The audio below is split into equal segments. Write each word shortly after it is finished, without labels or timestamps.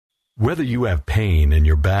Whether you have pain in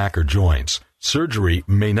your back or joints, surgery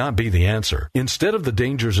may not be the answer. Instead of the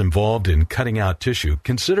dangers involved in cutting out tissue,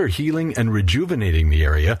 consider healing and rejuvenating the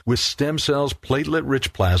area with stem cells,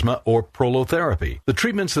 platelet-rich plasma, or prolotherapy. The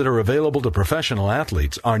treatments that are available to professional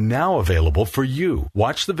athletes are now available for you.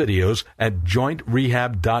 Watch the videos at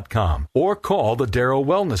jointrehab.com or call the Darrow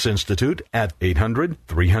Wellness Institute at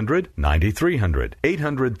 800-300-9300.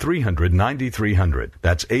 800-300-9300.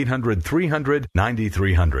 That's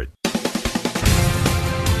 800-300-9300.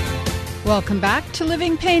 Welcome back to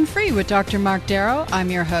Living Pain-Free with Dr. Mark Darrow.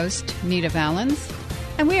 I'm your host, Nita Valens,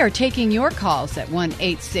 and we are taking your calls at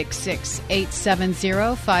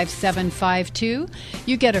 1-866-870-5752.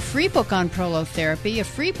 You get a free book on prolotherapy, a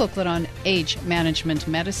free booklet on age management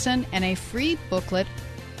medicine, and a free booklet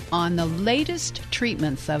on the latest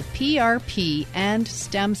treatments of PRP and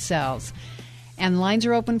stem cells. And lines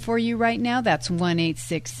are open for you right now. That's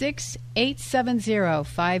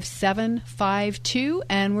 1-866-870-5752.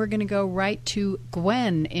 And we're going to go right to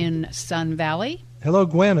Gwen in Sun Valley. Hello,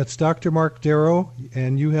 Gwen. It's Dr. Mark Darrow,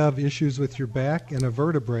 and you have issues with your back and a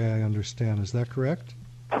vertebrae, I understand. Is that correct?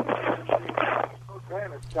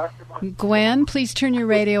 Gwen, please turn your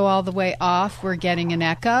radio all the way off. We're getting an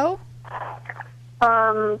echo.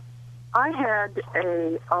 I had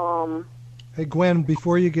a... Hey, Gwen,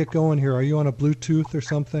 before you get going here, are you on a Bluetooth or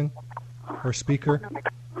something? Or speaker?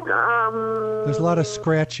 There's a lot of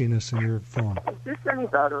scratchiness in your phone. Is this any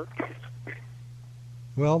better?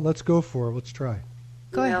 Well, let's go for it. Let's try.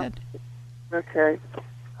 Go ahead. Okay.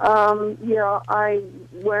 I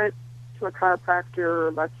went to a chiropractor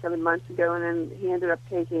about 7 months ago, and then he ended up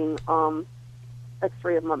taking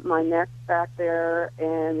x-ray of my neck back there,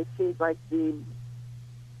 and it seems like the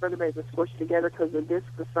vertebrae are squished together because the disc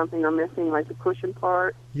is something I'm missing, like the cushion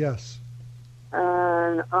part. Yes.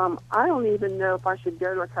 And I don't even know if I should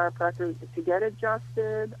go to a chiropractor to get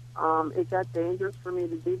adjusted. Is that dangerous for me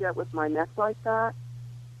to do that with my neck like that?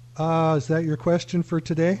 Is that your question for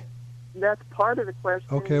today? That's part of the question.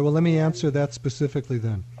 Okay, well, let me answer that specifically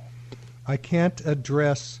then. I can't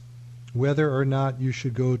address whether or not you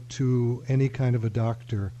should go to any kind of a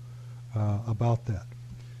doctor about that.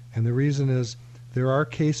 And the reason is there are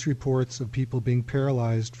case reports of people being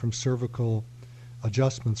paralyzed from cervical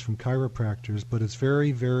adjustments from chiropractors, but it's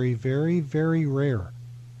very, very, very, very rare.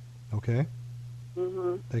 Okay?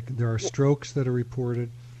 Mm-hmm. There are strokes that are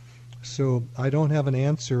reported. So I don't have an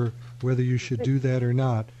answer whether you should do that or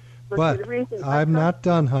not. But I'm not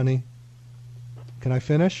done, honey. Can I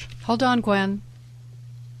finish? Hold on, Gwen.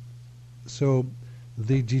 So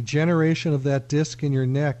the degeneration of that disc in your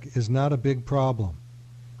neck is not a big problem.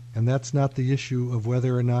 And that's not the issue of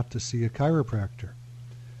whether or not to see a chiropractor.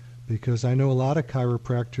 Because I know a lot of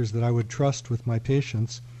chiropractors that I would trust with my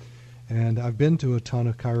patients, and I've been to a ton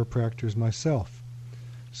of chiropractors myself.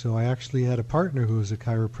 So I actually had a partner who was a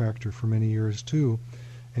chiropractor for many years too,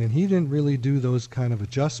 and he didn't really do those kind of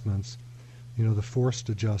adjustments, the forced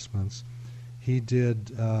adjustments. He did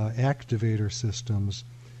activator systems,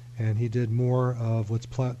 and he did more of what's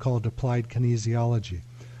called applied kinesiology,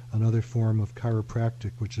 another form of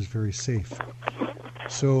chiropractic, which is very safe.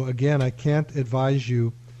 So again, I can't advise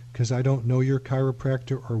you because I don't know your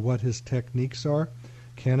chiropractor or what his techniques are.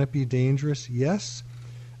 Can it be dangerous? Yes.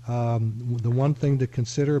 The one thing to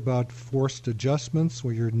consider about forced adjustments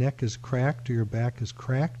where your neck is cracked or your back is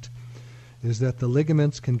cracked is that the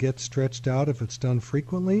ligaments can get stretched out if it's done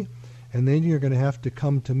frequently, and then you're going to have to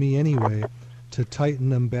come to me anyway to tighten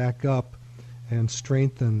them back up and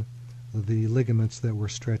strengthen the ligaments that were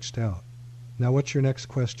stretched out. Now, what's your next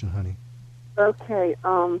question, honey? Okay,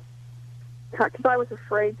 because I was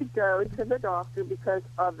afraid to go to the doctor because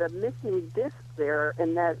of the missing disc there,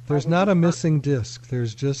 and that... There's not a missing disc.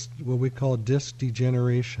 There's just what we call disc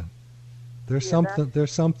degeneration. There's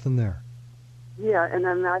something there. Yeah, and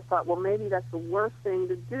then I thought, well, maybe that's the worst thing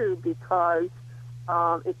to do because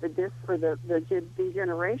if the disc or the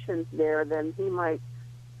degeneration's there, then he might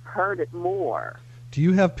hurt it more. Do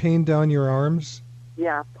you have pain down your arms?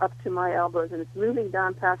 Yeah, up to my elbows, and it's moving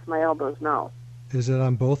down past my elbows now. Is it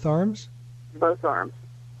on both arms? Both arms.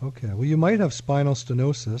 Okay. Well, you might have spinal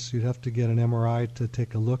stenosis. You'd have to get an MRI to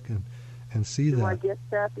take a look and see that. Do I get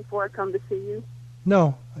that before I come to see you?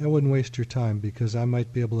 No, I wouldn't waste your time because I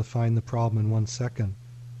might be able to find the problem in 1 second.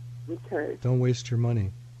 Okay. Don't waste your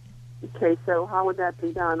money. Okay, so how would that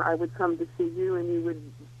be done? I would come to see you and you would...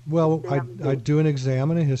 Well, I'd do an exam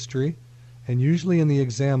and a history, and usually in the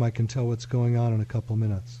exam I can tell what's going on in a couple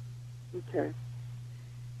minutes. Okay.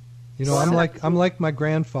 I'm like my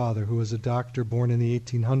grandfather, who was a doctor born in the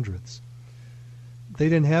 1800s. They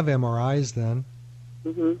didn't have MRIs then.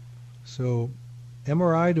 Mm-hmm. So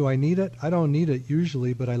MRI, do I need it? I don't need it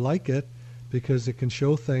usually, but I like it because it can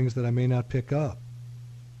show things that I may not pick up.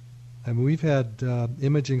 I mean, we've had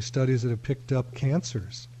imaging studies that have picked up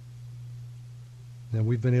cancers. And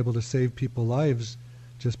we've been able to save people lives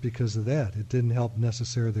just because of that. It didn't help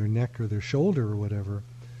necessarily their neck or their shoulder or whatever,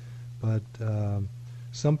 but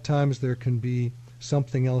sometimes there can be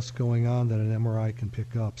something else going on that an MRI can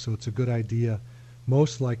pick up. So it's a good idea,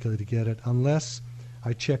 most likely to get it, unless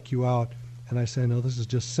I check you out and I say, no, this is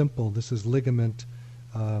just simple. This is ligament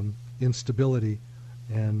instability,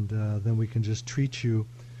 and then we can just treat you.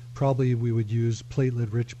 Probably we would use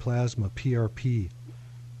platelet-rich plasma, PRP.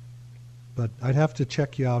 But I'd have to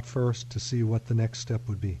check you out first to see what the next step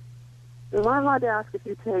would be. Am I allowed to ask if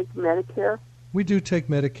you take Medicare? We do take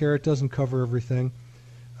Medicare. It doesn't cover everything.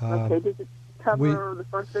 Okay, does it cover the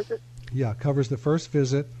first visit? Yeah, it covers the first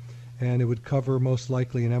visit, and it would cover most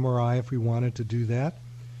likely an MRI if we wanted to do that.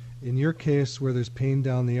 In your case, where there's pain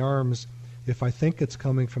down the arms, if I think it's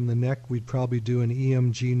coming from the neck, we'd probably do an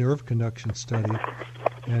EMG nerve conduction study,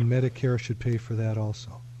 and Medicare should pay for that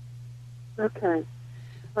also. Okay.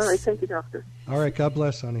 All right, thank you, doctor. All right, God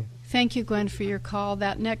bless, honey. Thank you, Gwen, for your call.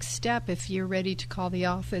 That next step, if you're ready to call the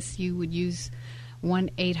office, you would use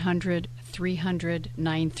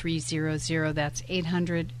 1-800-300-9300. That's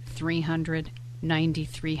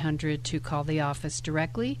 800-300-9300 to call the office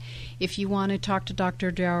directly. If you want to talk to Dr.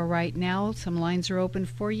 Darrow right now, some lines are open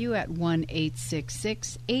for you at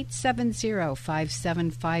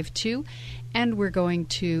 1-866-870-5752. And we're going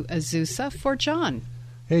to Azusa for John.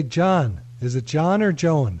 Hey, John. Is it John or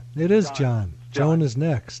Joan? It is John. Joan is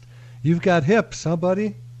next. You've got hips, huh,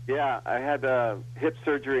 buddy? Yeah, I had hip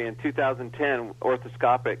surgery in 2010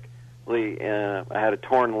 orthoscopically. I had a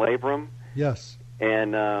torn labrum. Yes.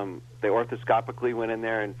 And they orthoscopically went in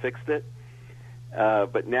there and fixed it.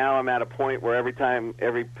 But now I'm at a point where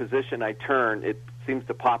every position I turn, it seems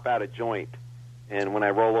to pop out a joint. And when I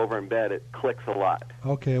roll over in bed, it clicks a lot.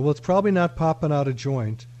 Okay, well, it's probably not popping out a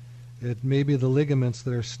joint. It may be the ligaments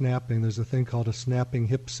that are snapping. There's a thing called a snapping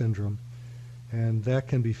hip syndrome, and that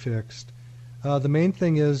can be fixed. The main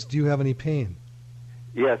thing is, do you have any pain?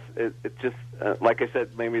 Yes, it just, like I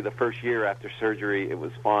said, maybe the first year after surgery it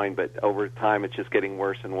was fine, but over time it's just getting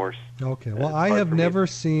worse and worse. Okay, well, I have never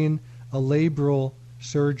seen a labral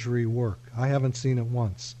surgery work. I haven't seen it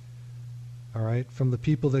once. All right, from the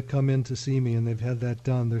people that come in to see me and they've had that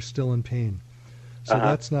done, they're still in pain. So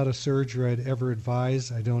that's not a surgery I'd ever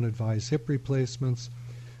advise. I don't advise hip replacements.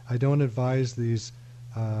 I don't advise these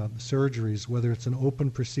surgeries, whether it's an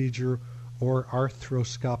open procedure or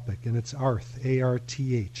arthroscopic, and it's arth,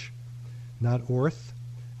 A-R-T-H, not orth.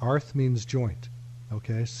 Arth means joint,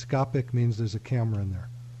 okay? Scopic means there's a camera in there.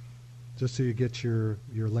 Just so you get your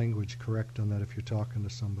language correct on that if you're talking to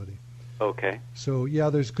somebody. Okay. So,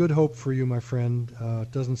 yeah, there's good hope for you, my friend.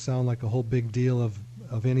 It doesn't sound like a whole big deal of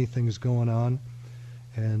anything's going on.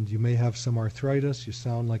 And you may have some arthritis. You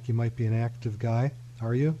sound like you might be an active guy.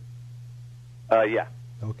 Are you? Yeah.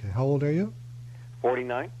 Okay. How old are you?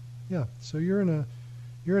 49. Yeah. So you're in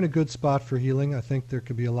a good spot for healing. I think there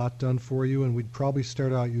could be a lot done for you, and we'd probably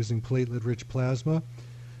start out using platelet-rich plasma.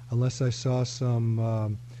 Unless I saw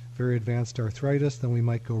some very advanced arthritis, then we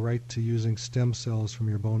might go right to using stem cells from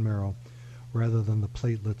your bone marrow rather than the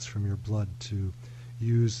platelets from your blood to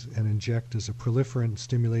use and inject as a proliferant and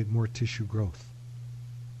stimulate more tissue growth.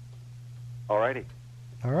 All righty.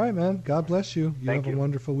 All right, man. God bless you. Thank have a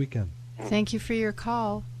wonderful weekend. Thank you for your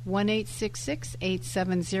call.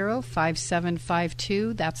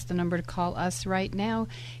 1-866-870-5752. That's the number to call us right now.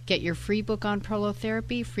 Get your free book on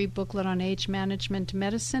prolotherapy, free booklet on age management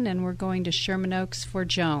medicine, and we're going to Sherman Oaks for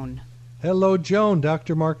Joan. Hello, Joan.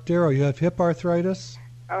 Dr. Mark Darrow. You have hip arthritis?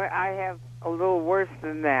 I have a little worse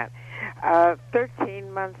than that.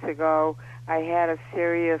 13 months ago, I had a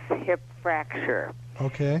serious hip fracture.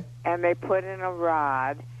 Okay. And they put in a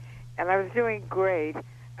rod, and I was doing great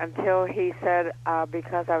until he said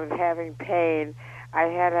because I was having pain, I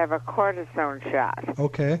had to have a cortisone shot.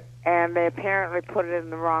 Okay. And they apparently put it in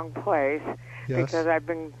the wrong place because I've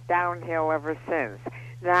been downhill ever since.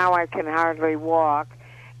 Now I can hardly walk,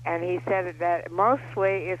 and he said that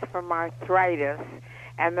mostly it's from arthritis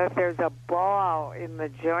and that there's a ball in the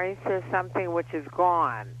joints or something which is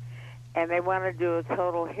gone, and they want to do a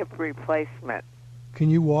total hip replacement. Can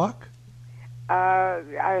you walk?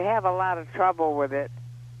 I have a lot of trouble with it.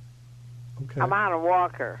 Okay. I'm on a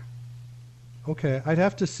walker. Okay, I'd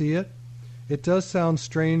have to see it. It does sound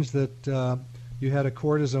strange that you had a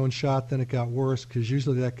cortisone shot, then it got worse, because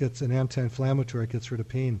usually that gets an anti-inflammatory, it gets rid of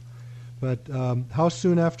pain. But how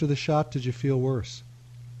soon after the shot did you feel worse?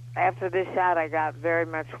 After this shot, I got very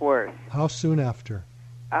much worse. How soon after?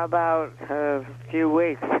 About a few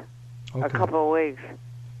weeks. Okay. A couple of weeks.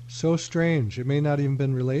 So strange. It may not even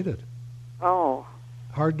been related. Oh.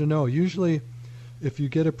 Hard to know. Usually, if you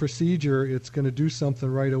get a procedure, it's going to do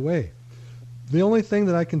something right away. The only thing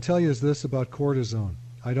that I can tell you is this about cortisone.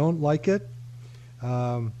 I don't like it.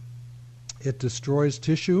 It destroys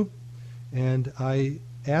tissue, and I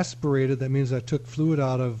aspirated. That means I took fluid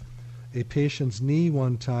out of a patient's knee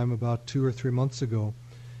one time about 2 or 3 months ago,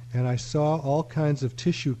 and I saw all kinds of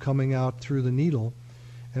tissue coming out through the needle,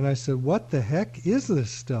 and I said, "What the heck is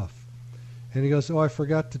this stuff?" And he goes, "Oh, I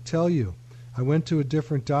forgot to tell you. I went to a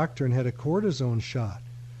different doctor and had a cortisone shot."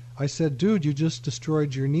 I said, "Dude, you just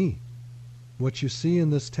destroyed your knee. What you see in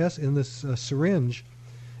this syringe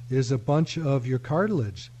is a bunch of your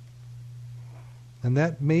cartilage, and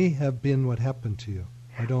that may have been what happened to you.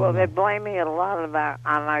 I don't know." Well, they're blaming it a lot on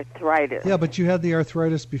arthritis. Yeah, but you had the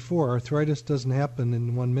arthritis before. Arthritis doesn't happen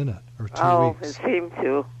in 1 minute or 2 weeks. It seemed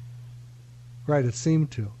to. Right, it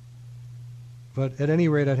seemed to. But at any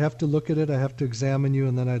rate, I'd have to look at it, I'd have to examine you,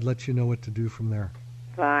 and then I'd let you know what to do from there.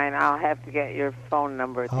 Fine, I'll have to get your phone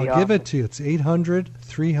number at the office. I'll give it to you. It's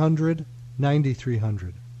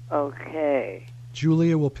 800-300-9300. Okay.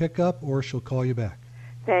 Julia will pick up, or she'll call you back.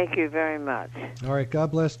 Thank you very much. All right,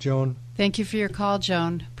 God bless, Joan. Thank you for your call,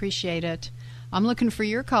 Joan. Appreciate it. I'm looking for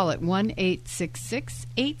your call at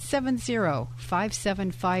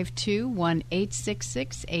 1-866-870-5752,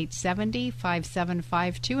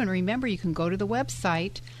 1-866-870-5752. And remember, you can go to the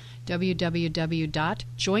website,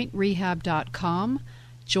 www.jointrehab.com,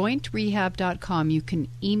 jointrehab.com. You can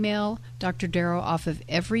email Dr. Darrow off of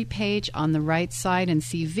every page on the right side and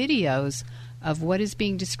see videos of what is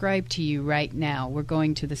being described to you right now. We're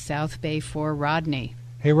going to the South Bay for Rodney.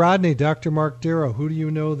 Hey, Rodney, Dr. Mark Darrow, who do you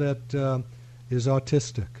know that is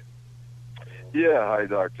autistic? Yeah, hi,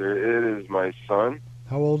 doctor. It is my son.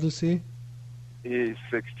 How old is he? He's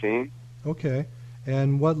 16. Okay.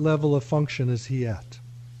 And what level of function is he at?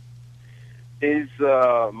 He's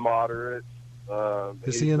moderate.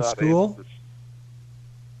 Is he in school?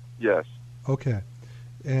 Yes. Okay.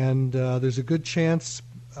 And there's a good chance,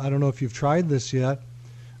 I don't know if you've tried this yet,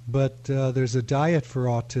 but there's a diet for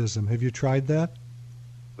autism. Have you tried that?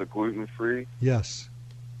 The gluten-free? Yes.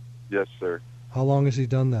 Yes, sir. How long has he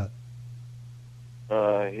done that?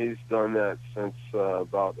 He's done that since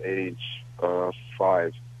about age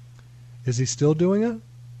 5. Is he still doing it?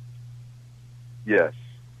 Yes.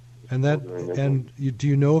 Do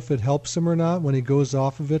you know if it helps him or not? When he goes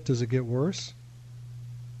off of it, does it get worse?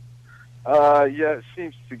 Yeah, it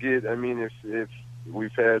seems to get. I mean, if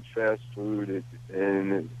we've had fast food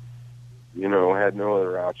and had no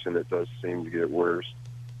other option, it does seem to get worse.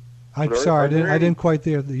 I'm sorry, I didn't quite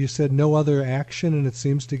there. You said no other action, and it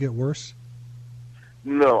seems to get worse.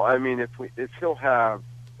 No, I mean if he'll have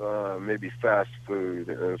maybe fast food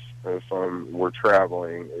if we're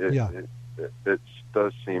traveling, it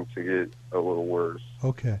does seem to get a little worse.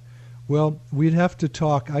 Okay, well we'd have to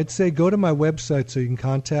talk. I'd say go to my website so you can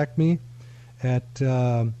contact me at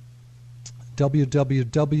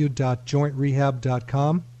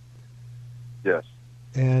www.jointrehab.com. Yes.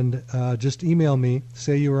 And just email me,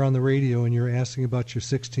 say you were on the radio and you're asking about your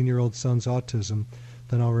 16-year-old son's autism,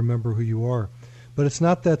 then I'll remember who you are. But it's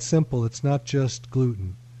not that simple. It's not just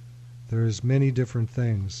gluten. There's many different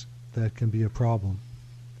things that can be a problem.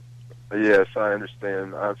 Yes, I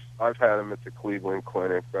understand. I've had him at the Cleveland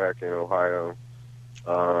Clinic back in Ohio.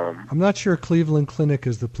 I'm not sure Cleveland Clinic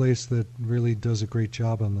is the place that really does a great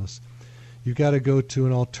job on this. You've got to go to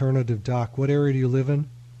an alternative doc. What area do you live in?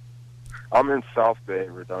 I'm in South Bay,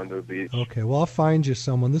 Redondo Beach. Okay, well, I'll find you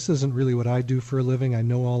someone. This isn't really what I do for a living. I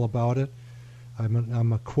know all about it.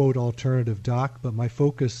 I'm a, quote, alternative doc, but my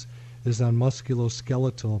focus is on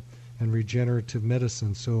musculoskeletal and regenerative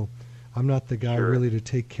medicine. So I'm not the guy really to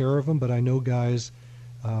take care of them, but I know guys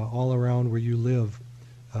all around where you live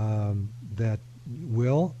that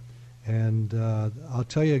will. And I'll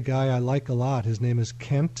tell you a guy I like a lot. His name is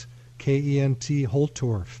Kent, K-E-N-T,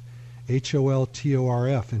 Holtorf.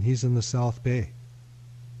 Holtorf, and he's in the South Bay.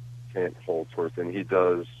 Kent Holtorf, and he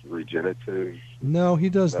does regenerative? No, he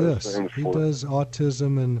does this. He does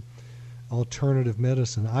autism and alternative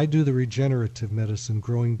medicine. I do the regenerative medicine,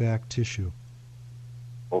 growing back tissue.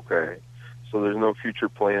 Okay. So there's no future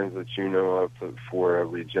plans that you know of for a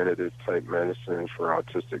regenerative type medicine for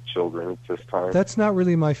autistic children at this time? That's not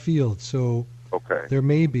really my field, so there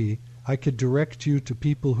may be. I could direct you to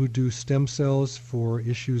people who do stem cells for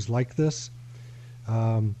issues like this.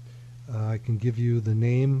 I can give you the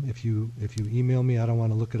name if you email me. I don't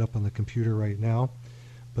want to look it up on the computer right now,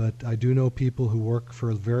 but I do know people who work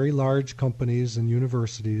for very large companies and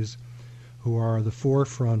universities who are the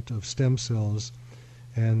forefront of stem cells,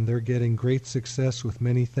 and they're getting great success with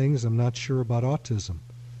many things. I'm not sure about autism.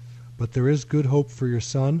 But there is good hope for your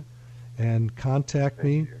son, and contact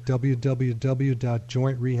me,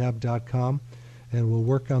 www.jointrehab.com, and we'll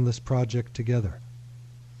work on this project together.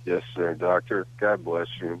 Yes, sir, Doctor. God bless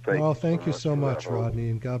you. And thank you so much, Rodney,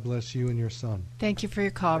 and God bless you and your son. Thank you for your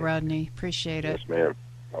call, Rodney. Appreciate it. Yes, ma'am.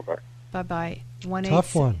 Bye-bye. Bye-bye.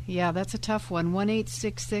 Tough one. Yeah, that's a tough one.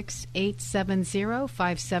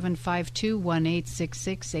 1-866-870-5752,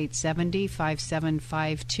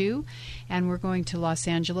 1-866-870-5752. And we're going to Los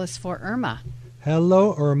Angeles for Irma.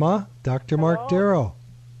 Hello, Irma. Dr. Mark Darrow.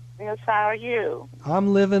 Yes, how are you?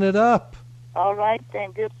 I'm living it up. All right,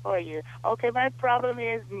 then. Good for you. Okay, my problem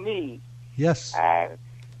is knee. Yes. I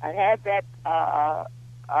had that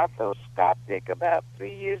arthroscopic about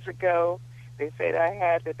 3 years ago. The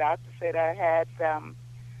doctor said I had some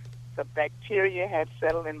bacteria had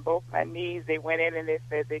settled in both my knees. They went in and they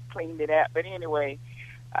said they cleaned it out. But anyway,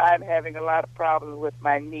 I'm having a lot of problems with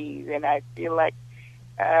my knees, and I feel like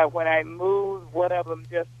when I move, one of them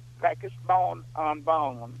just like it's bone on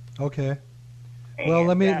bone. Okay. Well,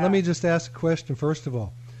 let me just ask a question first of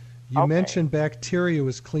all. You mentioned bacteria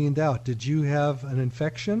was cleaned out. Did you have an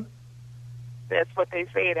infection? That's what they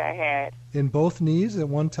said I had. In both knees at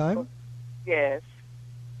one time? Yes.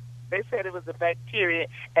 They said it was a bacteria,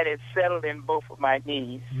 and it settled in both of my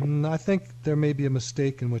knees. I think there may be a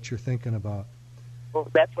mistake in what you're thinking about. Well,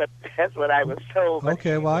 that's what I was told.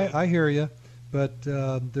 Okay, well, I hear you. But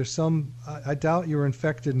there's some, I doubt you were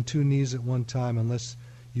infected in two knees at one time unless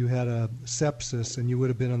you had a sepsis and you would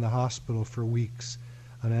have been in the hospital for weeks.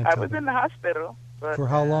 I was in the hospital. But, for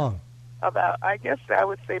how long? I guess I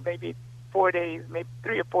would say maybe 4 days, maybe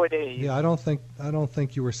 3 or 4 days. Yeah, I don't think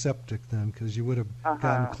you were septic then, because you would have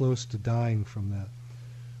gotten close to dying from that.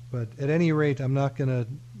 But at any rate, I'm not going to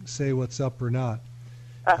say what's up or not.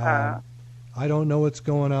 I don't know what's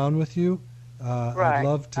going on with you. Right. I'd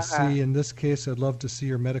love to see, in this case, I'd love to see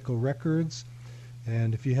your medical records.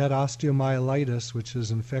 And if you had osteomyelitis, which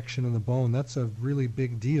is infection in the bone, that's a really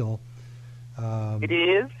big deal. It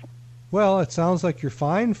is? Well, it sounds like you're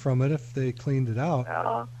fine from it if they cleaned it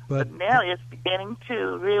out. But now it's beginning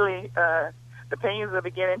to really, the pains are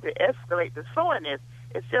beginning to escalate. The soreness,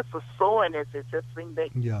 it's just a soreness. It's just in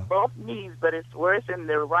both knees, but it's worse in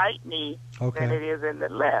the right knee than it is in the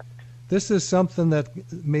left. This is something that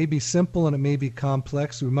may be simple and it may be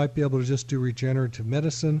complex. We might be able to just do regenerative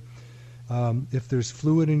medicine. If there's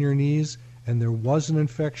fluid in your knees and there was an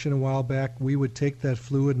infection a while back, we would take that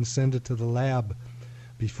fluid and send it to the lab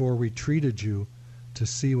before we treated you to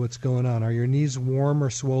see what's going on. Are your knees warm or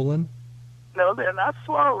swollen? No, they're not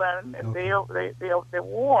swollen. Okay. They're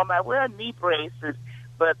warm. I wear knee braces,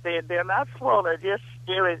 but they're not swollen. They're just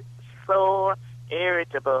so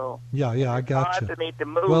irritable. Yeah, I got you. It's hard for me to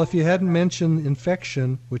move. Well, if you hadn't mentioned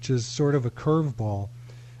infection, which is sort of a curveball,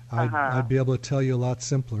 I'd be able to tell you a lot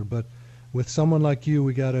simpler. But with someone like you,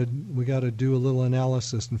 we gotta do a little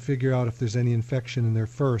analysis and figure out if there's any infection in there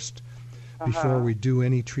first before we do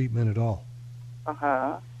any treatment at all.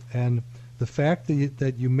 And the fact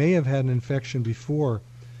that you may have had an infection before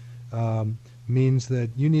means that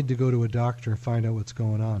you need to go to a doctor and find out what's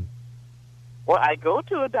going on. Well, I go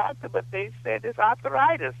to a doctor, but they said it's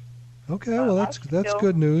arthritis. Okay, well, that's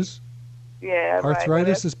good news. Yeah,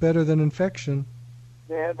 arthritis is better than infection.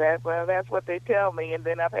 Yeah, that's what they tell me. And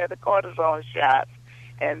then I've had the cortisone shots,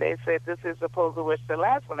 and they said this is supposed to, which the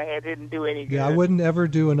last one I had didn't do any good. Yeah, I wouldn't ever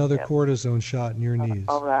do another cortisone shot in your knees.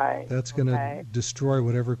 All right. That's going to destroy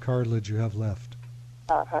whatever cartilage you have left.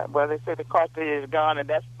 Well, they say the cartilage is gone, and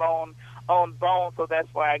that's bone on bone, so that's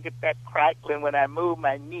why I get that crackling when I move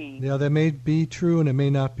my knee. Yeah, that may be true, and it may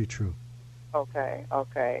not be true. Okay.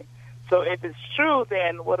 So if it's true,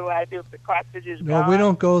 then what do I do if the cartilage is gone? No, we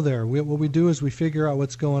don't go there. What we do is we figure out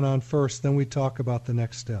what's going on first, then we talk about the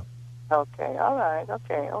next step. Okay, all right,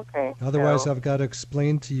 okay. Otherwise, I've got to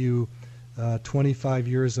explain to you 25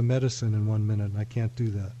 years of medicine in 1 minute, and I can't do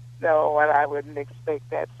that. No, well, I wouldn't expect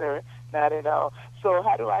that, sir. Not at all. So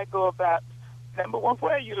how do I go about, number one,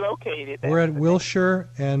 where are you located? We're at Wilshire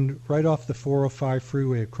and right off the 405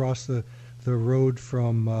 freeway, across the road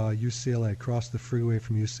from UCLA, across the freeway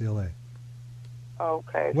from UCLA.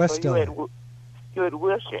 Okay. West LA. You're at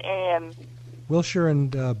Wilshire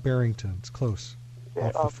and Barrington. It's close.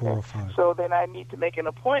 Off the 405. So then I need to make an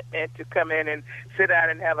appointment to come in and sit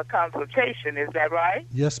down and have a consultation. Is that right?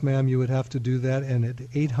 Yes, ma'am. You would have to do that. And at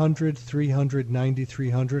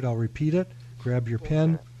 800-300-9300, I'll repeat it. Grab your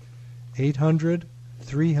pen.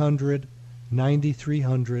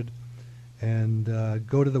 800-300-9300. And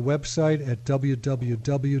go to the website at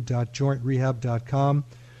www.jointrehab.com.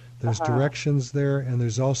 There's directions there, and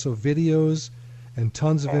there's also videos and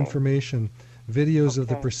tons of information, videos of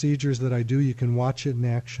the procedures that I do. You can watch it in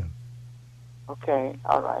action. Okay,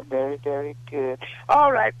 all right, very, very good.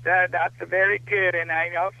 All right, doctor, very good. And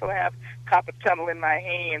I also have carpal tunnel in my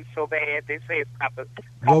hand so bad. They say it's carpal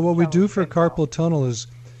Well, what we do for carpal tunnel is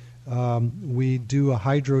we do a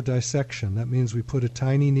hydrodissection. That means we put a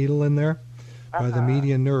tiny needle in there by the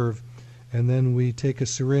median nerve, and then we take a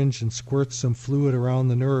syringe and squirt some fluid around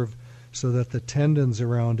the nerve so that the tendons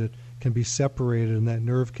around it can be separated and that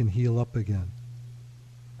nerve can heal up again.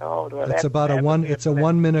 Oh, well, it's about a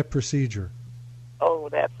 1 minute procedure. Oh,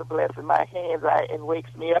 that's a blessing. My hands, it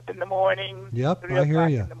wakes me up in the morning. Yep, I hear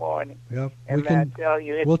you. In the morning. Yep, and I tell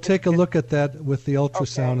you, we'll take a look at that with the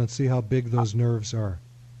ultrasound and see how big those nerves are.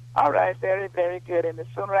 All right, very, very good. And the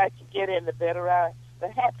sooner I can get in, the better the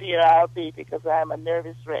happier I'll be, because I'm a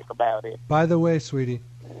nervous wreck about it. By the way, sweetie,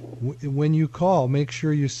 when you call, make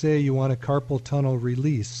sure you say you want a carpal tunnel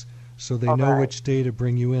release so they know which day to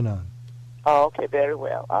bring you in on. Oh, okay, very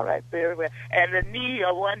well. All right, very well. And the knee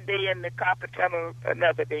one day and the carpal tunnel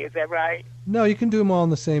another day, is that right? No, you can do them all on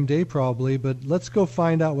the same day probably, but let's go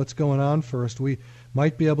find out what's going on first. We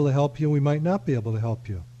might be able to help you, we might not be able to help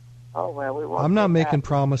you. Oh, well, we won't. I'm not making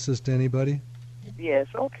promises to anybody. Yes,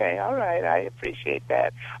 okay, all right, I appreciate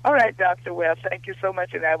that. All right, Dr. Wells, thank you so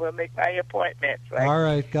much, and I will make my appointments. Right? All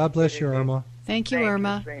right, God bless you, Irma. Thank you,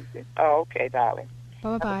 Irma. Oh, okay, darling.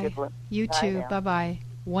 Bye-bye. You too, bye-bye.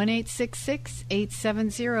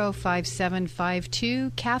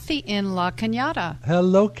 1-866-870-5752. Kathy in La Cañada.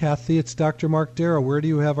 Hello, Kathy. It's Dr. Mark Darrow. Where do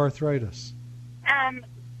you have arthritis?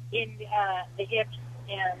 In the hips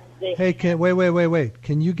and the... Hey, wait.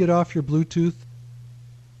 Can you get off your Bluetooth?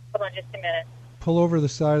 Hold on just a minute. Pull over the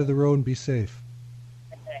side of the road and be safe.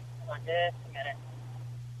 Okay, hold on just a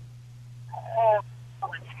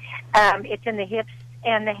minute. It's in the hips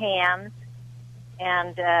and the hands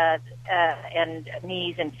and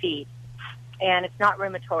knees and feet. And it's not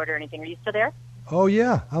rheumatoid or anything. Are you still there? Oh,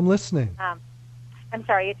 yeah, I'm listening. I'm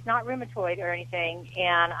sorry, it's not rheumatoid or anything,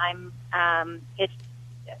 and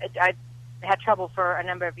I've had trouble for a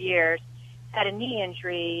number of years. Had a knee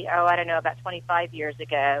injury, about 25 years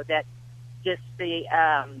ago, that just the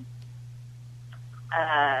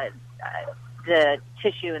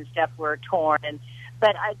tissue and stuff were torn,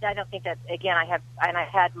 but I don't think that, again, I've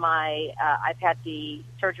had the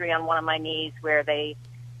surgery on one of my knees where they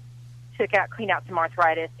cleaned out some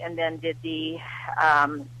arthritis and then did the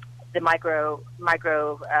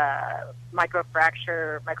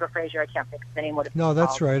microfracture, I can't think of the name. No,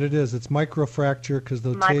 that's called. Right. It is. It's microfracture because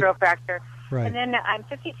the microfracture. Right. And then I'm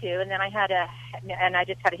 52, and then I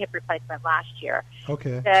just had a hip replacement last year.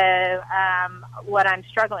 Okay. So what I'm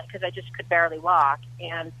struggling, because I just could barely walk,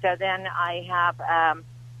 and so then I have I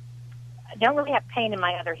don't really have pain in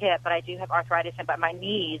my other hip, but I do have arthritis, but my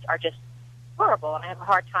knees are just horrible, and I have a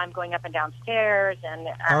hard time going up and down stairs. And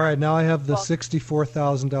all right, now I have the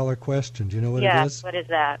 $64,000 question. Do you know what it is? Yes, what is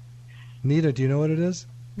that? Nita, do you know what it is?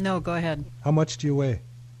 No, go ahead. How much do you weigh?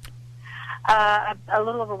 A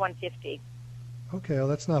little over 150. Okay, well,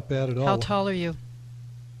 that's not bad at all. How tall are you?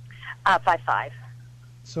 5'5".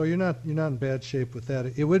 So you're not in bad shape with that.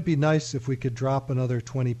 It would be nice if we could drop another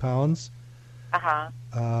 20 pounds.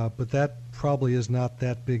 But that probably is not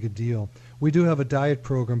that big a deal. We do have a diet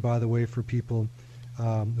program, by the way, for people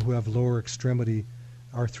who have lower extremity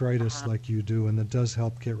arthritis like you do, and that does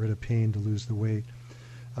help get rid of pain to lose the weight.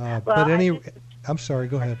 I'm sorry,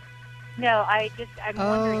 go ahead. No, I'm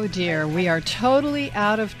oh, dear. We are totally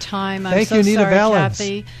out of time. I'm Thank so you, Nita sorry, Valens.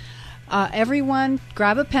 Kathy. Everyone,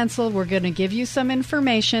 grab a pencil. We're going to give you some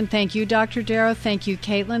information. Thank you, Dr. Darrow. Thank you,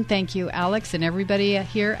 Caitlin. Thank you, Alex, and everybody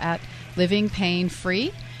here at Living Pain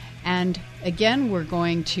Free. And again, we're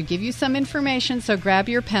going to give you some information, so grab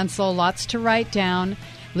your pencil. Lots to write down.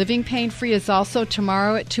 Living Pain Free is also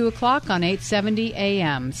tomorrow at 2 o'clock on 870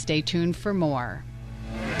 AM. Stay tuned for more.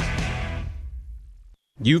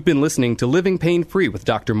 You've been listening to Living Pain Free with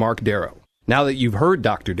Dr. Mark Darrow. Now that you've heard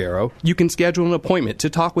Dr. Darrow, you can schedule an appointment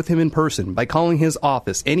to talk with him in person by calling his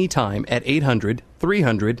office anytime at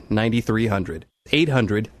 800-300-9300,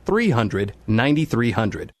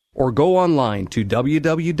 800-300-9300, or go online to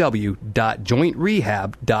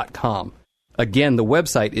www.jointrehab.com. Again, the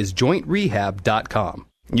website is jointrehab.com.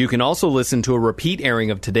 You can also listen to a repeat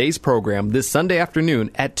airing of today's program this Sunday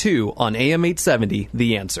afternoon at 2 on AM 870,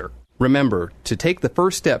 The Answer. Remember, to take the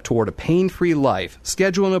first step toward a pain-free life,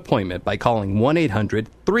 schedule an appointment by calling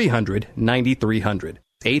 1-800-300-9300,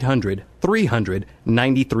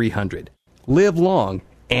 800-300-9300. Live long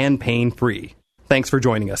and pain-free. Thanks for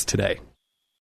joining us today.